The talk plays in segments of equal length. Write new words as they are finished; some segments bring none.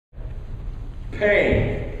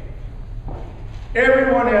Pain.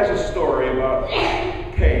 Everyone has a story about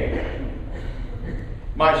pain.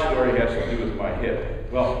 My story has to do with my hip.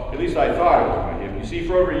 Well, at least I thought it was my hip. You see,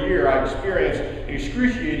 for over a year, I experienced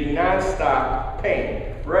excruciating, non-stop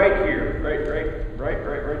pain. Right here. Right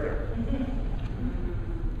there.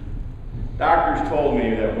 Doctors told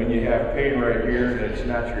me that when you have pain right here, that it's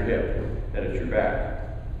not your hip, that it's your back.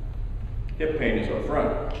 Hip pain is up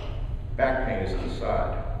front. Back pain is to the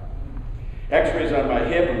side. X-rays on my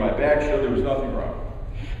hip and my back showed there was nothing wrong.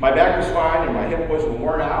 My back was fine and my hip wasn't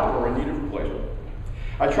worn out or in need of replacement.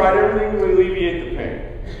 I tried everything to alleviate the pain.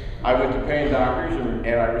 I went to pain doctors and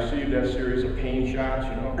I received that series of pain shots,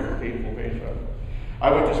 painful pain shots.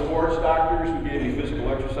 I went to sports doctors who gave me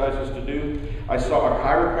physical exercises to do. I saw a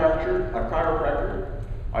chiropractor.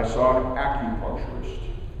 I saw an acupuncturist.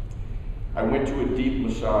 I went to a deep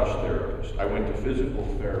massage therapist. I went to physical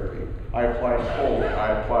therapy. I applied cold.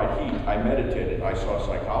 I applied heat. I meditated. I saw a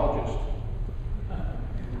psychologist.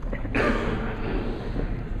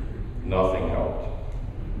 Nothing helped.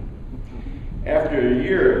 After a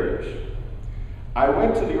year of this, I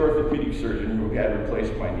went to the orthopedic surgeon who had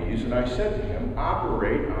replaced my knees, and I said to him,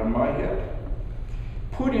 operate on my hip.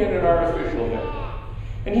 Put in an artificial hip.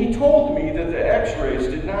 And he told me that the x-rays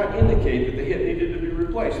did not indicate that the hip needed to be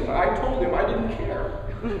replaced. And I told him I didn't care.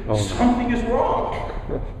 Something is wrong.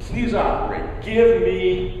 Please operate. Give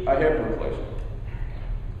me a hip replacement.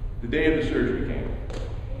 The day of the surgery came.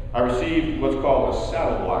 I received what's called a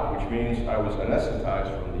saddle block, which means I was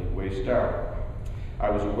anesthetized from the waist down. I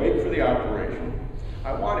was awake for the operation.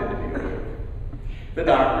 I wanted to be awake. The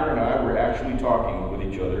doctor and I were actually talking with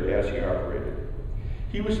each other as he operated.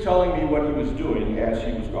 He was telling me what he was doing as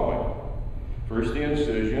he was going. First the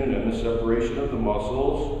incision, then the separation of the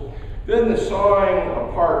muscles, then the sawing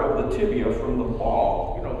apart of the tibia from the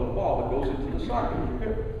ball, the ball that goes into the socket of your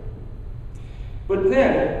hip. But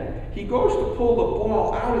then he goes to pull the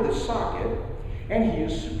ball out of the socket, and he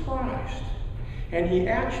is surprised. And he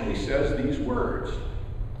actually says these words,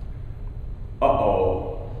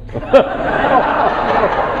 uh-oh.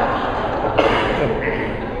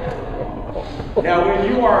 Now, when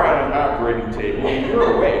you are on an operating table and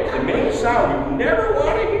you're awake, the main sound you never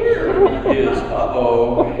want to hear is,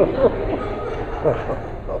 uh-oh.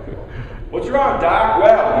 What's wrong, Doc?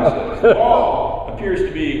 Well, he says, the ball appears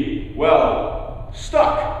to be,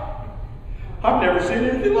 stuck. I've never seen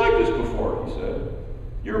anything like this before, he said.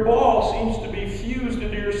 Your ball seems to be fused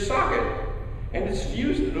into your socket, and it's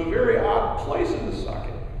fused into a very odd place in the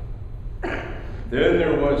socket. Then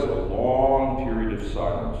there was a long period of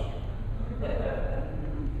silence.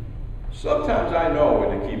 Sometimes I know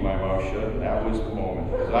when to keep my mouth shut, and that was the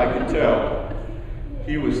moment, because I could tell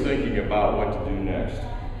he was thinking about what to do next.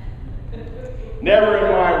 Never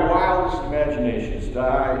in my wildest imaginations did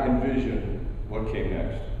I envision what came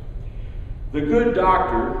next. The good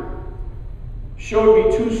doctor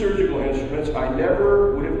showed me 2 surgical instruments I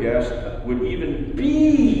never would have guessed would even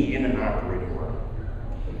be in an operating room.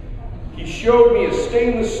 He showed me a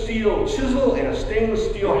stainless steel chisel and a stainless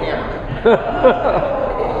steel hammer.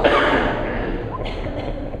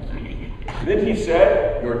 Then he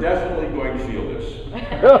said, you're definitely going to feel this.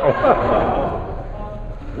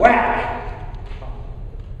 Whack!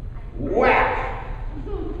 Whack!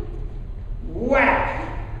 Whack!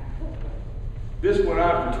 This went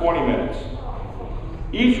on for 20 minutes.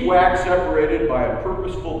 Each whack separated by a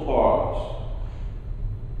purposeful pause,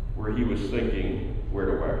 where he was thinking where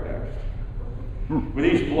to whack next. With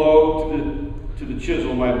each blow to the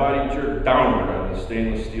chisel, my body jerked downward on the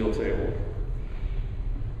stainless steel table.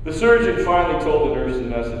 The surgeon finally told the nurse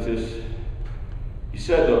anesthetist, he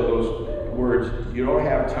said those words, you don't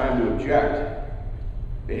have time to object.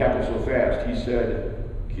 They happen so fast. He said,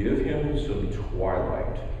 give him some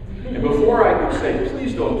Twilight. And before I could say,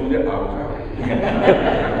 please don't do that, I was out.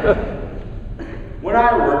 When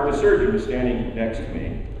I worked, the surgeon was standing next to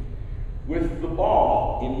me with the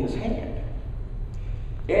ball in his hand.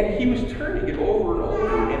 And he was turning it over and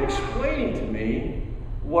over and explaining to me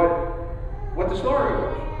what the story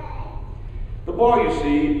was. The ball, you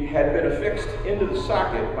see, had been affixed into the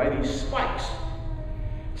socket by these spikes.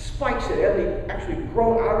 Spikes had actually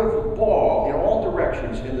grown out of the ball in all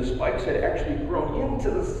directions, and the spikes had actually grown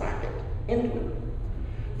into the socket, into it.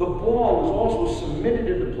 The ball was also cemented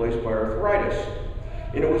into place by arthritis,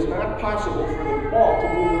 and it was not possible for the ball to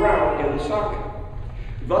move around in the socket.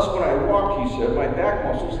 Thus, when I walked, he said, my back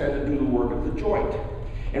muscles had to do the work of the joint.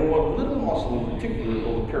 And one little muscle in particular,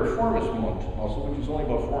 called the piriformis muscle, which is only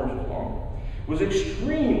about 4 inches long, was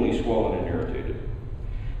extremely swollen and irritated.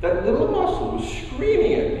 That little muscle was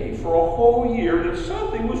screaming at me for a whole year that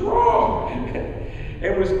something was wrong.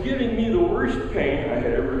 and was giving me the worst pain I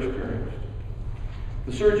had ever experienced.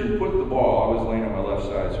 The surgeon put the ball, I was laying on my left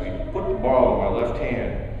side, so he put the ball in my left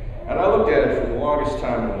hand, and I looked at it for the longest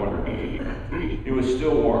time and wondered. It was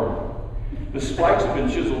still warm. The spikes had been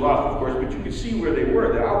chiseled off, of course, but you could see where they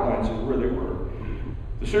were, the outlines of where they were.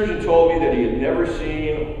 The surgeon told me that he had never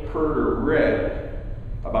seen, heard, or read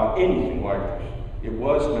about anything like this. It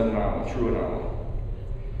was an anomaly, true anomaly.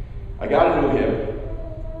 I got a new hip,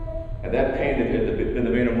 and that pain that had been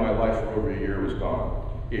the bane of my life for over a year was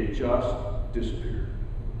gone. It just disappeared.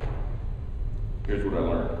 Here's what I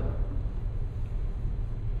learned.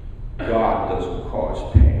 God doesn't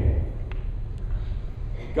cause pain.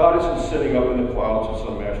 God isn't sitting up in the clouds in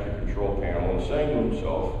some master control panel and saying to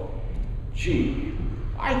himself, gee,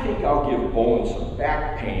 I think I'll give Bowen some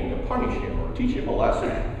back pain to punish him or teach him a lesson.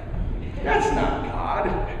 That's not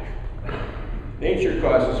God. Nature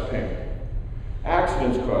causes pain.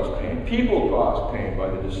 Accidents cause pain. People cause pain by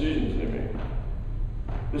the decisions they make.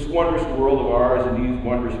 This wondrous world of ours and these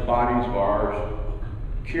wondrous bodies of ours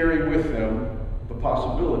carry with them the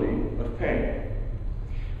possibility of pain.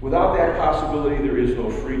 Without that possibility, there is no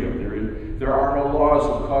freedom. There are no laws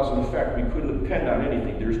of cause and effect. We couldn't depend on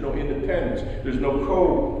anything. There's no independence. There's no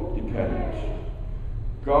codependence.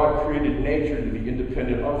 God created nature to be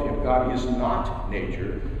independent of him. God is not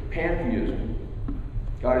nature. Pantheism.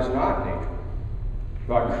 God is not nature.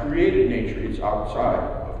 God created nature. It's outside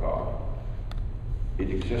of God. It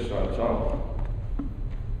exists on its own.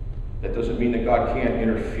 That doesn't mean that God can't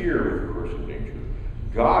interfere with the course of nature.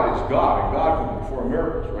 God is God, and God can perform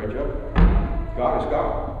miracles, right, Jeff? God is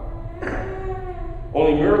God.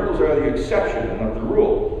 Only miracles are the exception and not the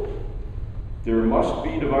rule. There must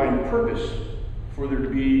be divine purpose for there to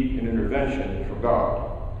be an intervention from God.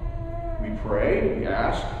 We pray, we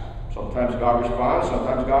ask. Sometimes God responds,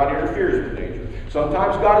 sometimes God interferes with nature.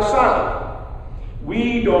 Sometimes God is silent.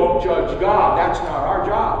 We don't judge God. That's not our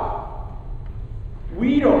job.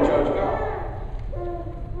 We don't judge God.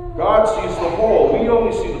 God sees the whole. We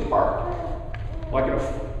only see the part. Like in a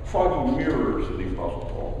foggy mirror, said the Apostle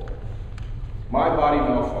Paul. My body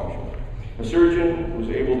malfunctioned. A surgeon was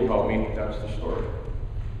able to help me. That's the story.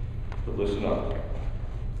 But listen up.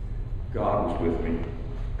 God was with me.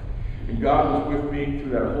 And God was with me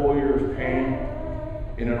through that whole year of pain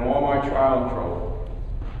and in all my trial and trouble.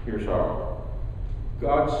 Here's how.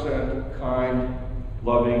 God sent kind,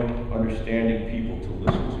 loving, understanding people to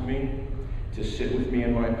listen to me, to sit with me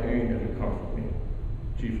in my pain, and to comfort me,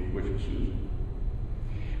 chief of which was Susan.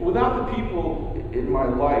 Without the people in my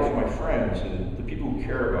life, my friends, and the people who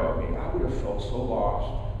care about me, I would have felt so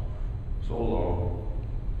lost, so alone.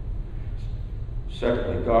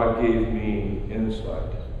 Secondly, God gave me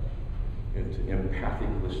insight into empathic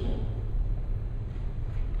listening.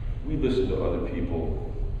 We listen to other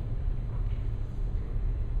people,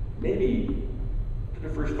 maybe for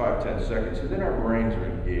the first 5-10 seconds, and then our brains are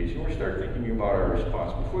engaged, and we start thinking about our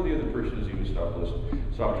response before the other person has even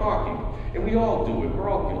stopped talking. And we all do it. We're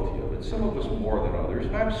all guilty of it. Some of us more than others,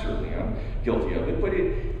 and I'm guilty of it. But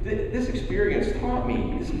this experience taught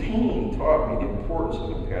me, this pain taught me the importance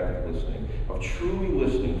of empathic listening, of truly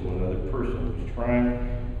listening to another person who's trying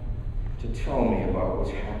to tell me about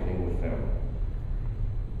what's happening with them.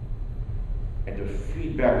 And to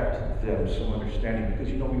feed back to them some understanding,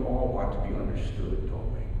 because we all want to be understood,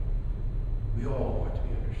 don't we? We all want to be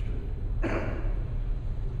understood.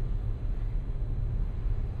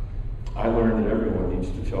 I learned that everyone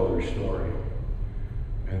needs to tell their story.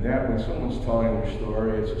 And that when someone's telling their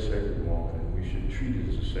story, it's a sacred moment, and we should treat it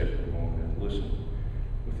as a sacred moment and listen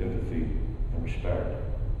with empathy and respect.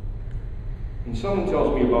 When someone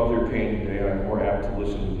tells me about their pain today, I'm more apt to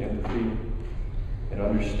listen with empathy and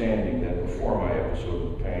understanding than before my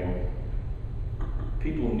episode of pain.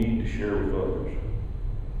 People need to share with others.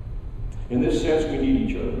 In this sense, we need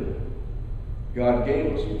each other. God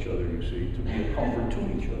gave us each other, you see, to be a comfort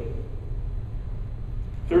to each other.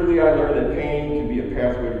 Thirdly, I learned that pain can be a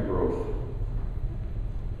pathway to growth.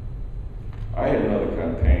 I had another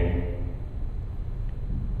kind of pain.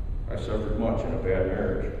 I suffered much in a bad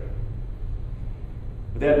marriage.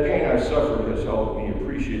 But that pain I suffered has helped me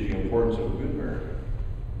appreciate the importance of a good marriage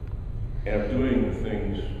and of doing the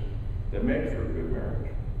things that make for a good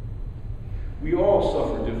marriage. We all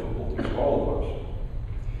suffer difficulties, all of us.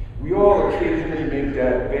 We all occasionally make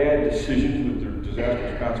that bad decision with their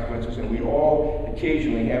disastrous consequences, and we all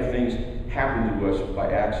occasionally have things happen to us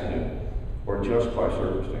by accident or just by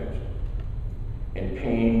circumstance. And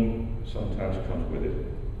pain sometimes comes with it.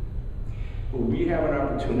 But we have an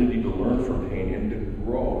opportunity to learn from pain and to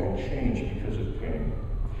grow and change because of pain.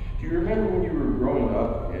 Do you remember when you were growing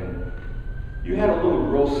up and you had a little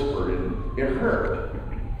growth spurt and it hurt?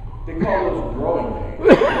 They call those growing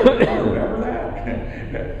pains. I remember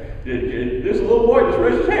that. There's a little boy just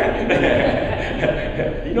raised his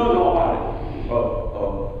hand. He knows all about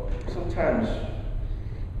it. Sometimes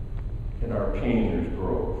in our pain there's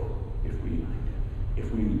growth.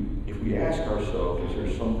 If we ask ourselves, is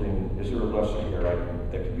there a lesson here that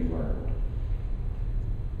can be learned?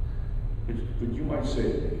 But you might say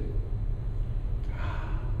to me,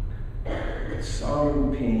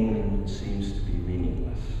 some pain seems to be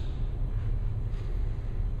meaningless.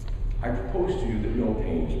 I propose to you that no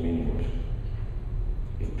pain is meaningless.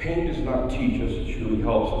 If pain does not teach us, it surely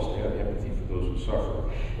helps us to have empathy for those who suffer.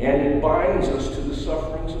 And it binds us to the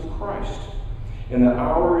sufferings of Christ. In the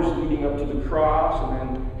hours leading up to the cross, and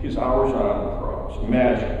then his hours on the cross.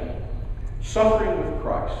 Imagine suffering with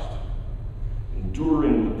Christ,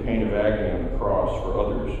 enduring the pain of agony on the cross for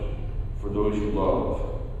others, for those you love,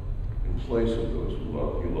 in place of those who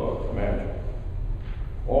you love. Imagine.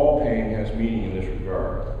 All pain has meaning in this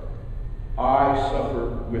regard. I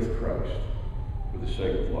suffer with Christ for the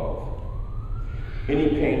sake of love. Any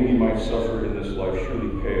pain we might suffer in this life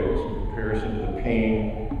surely pales in comparison to the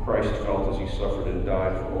pain Christ felt as he suffered and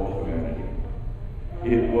died for all humanity.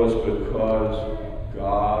 It was because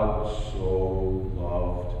God so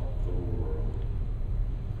loved the world,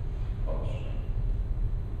 us.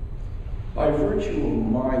 By virtue of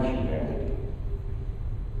my humanity,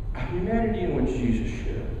 a humanity in which Jesus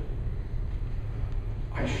shared,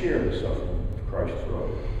 I share the suffering of Christ for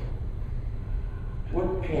others.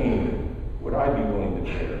 What pain would I be willing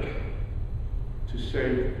to bear to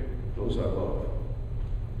save those I love?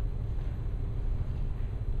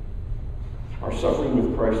 Our suffering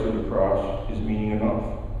with Christ on the cross is meaning enough.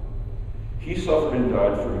 He suffered and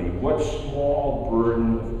died for me. What small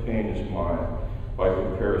burden of pain is mine by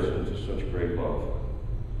comparison to such great love?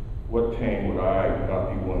 What pain would I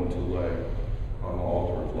not be willing to lay on the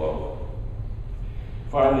altar of love?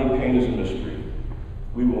 Finally, pain is a mystery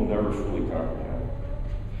we will never fully comprehend.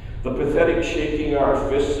 The pathetic shaking our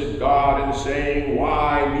fists at God and saying,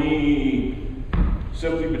 "Why me?"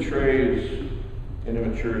 simply betrays an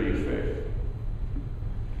immaturity of faith.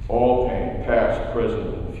 All pain, past,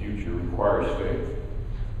 present, and future, requires faith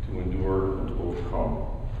to endure and to overcome.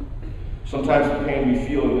 Sometimes the pain we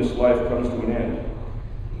feel in this life comes to an end,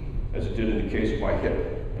 as it did in the case of my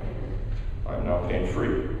hip. I am now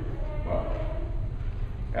pain-free. Well,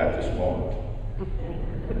 at this moment.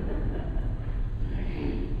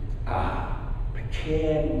 But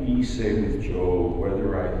can we say with Job,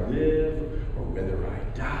 whether I live or whether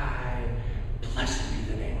I die, blessed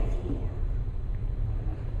be the name of the Lord?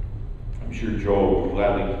 I'm sure Job would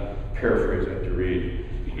gladly paraphrase that to read,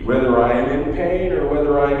 whether I am in pain or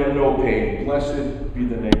whether I am in no pain, blessed be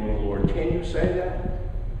the name of the Lord. Can you say that?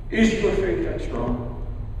 Is your faith that strong?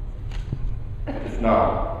 If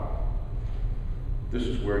not, this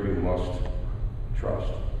is where you must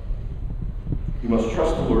trust. You must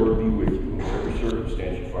trust the Lord to be with you in whatever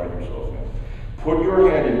circumstance you find yourself in. Put your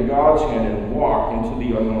hand in God's hand and walk into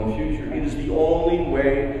the unknown future. It is the only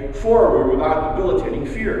way forward without debilitating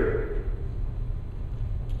fear.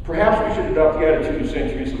 Perhaps we should adopt the attitude of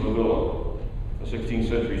St. Teresa of Avila, a 16th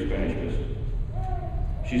century Spanish mystic.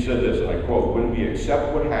 She said this, and I quote, "When we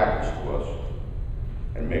accept what happens to us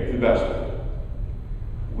and make the best of it,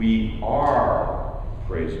 we are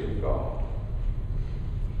praising God."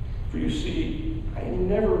 For you see, I am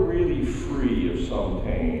never really free of some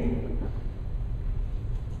pain.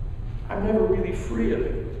 I'm never really free of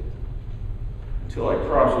it until I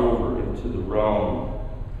cross over into the realm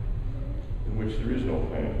in which there is no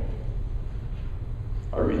pain.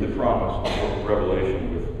 I read the promise in the book of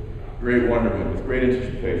Revelation with great wonderment, with great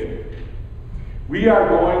anticipation. We are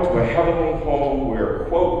going to a heavenly home where,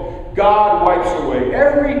 quote, God wipes away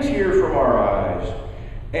every tear from our eyes,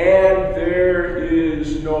 and there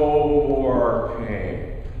is no more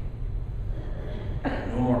pain.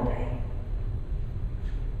 No more pain.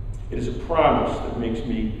 It is a promise that makes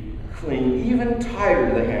me cling even tighter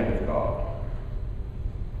to the hand of God.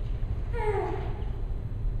 There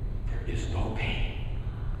is no pain.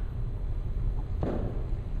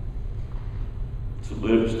 To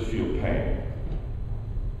live is to feel pain.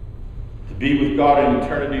 To be with God in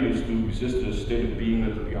eternity is to exist in a state of being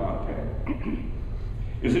that is beyond pain.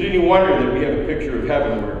 Is it any wonder that we have a picture of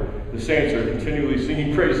heaven where the saints are continually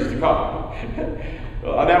singing praises to God?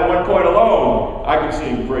 On that one point alone, I could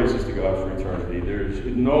sing praises to God for eternity. There's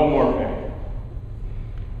no more pain.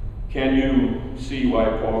 Can you see why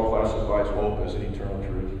Paul classifies hope as an eternal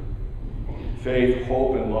truth? Faith,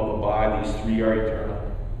 hope, and love abide. These three are eternal.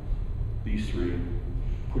 These three.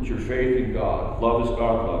 Put your faith in God. Love as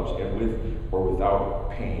God loves, and with or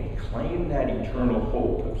without pain. Claim that eternal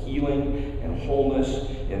hope of healing and wholeness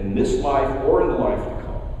in this life or in the life to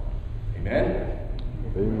come. Amen?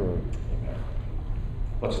 Amen. Amen.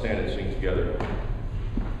 Let's stand and sing together.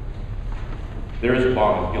 There is a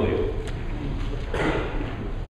balm in Gilead.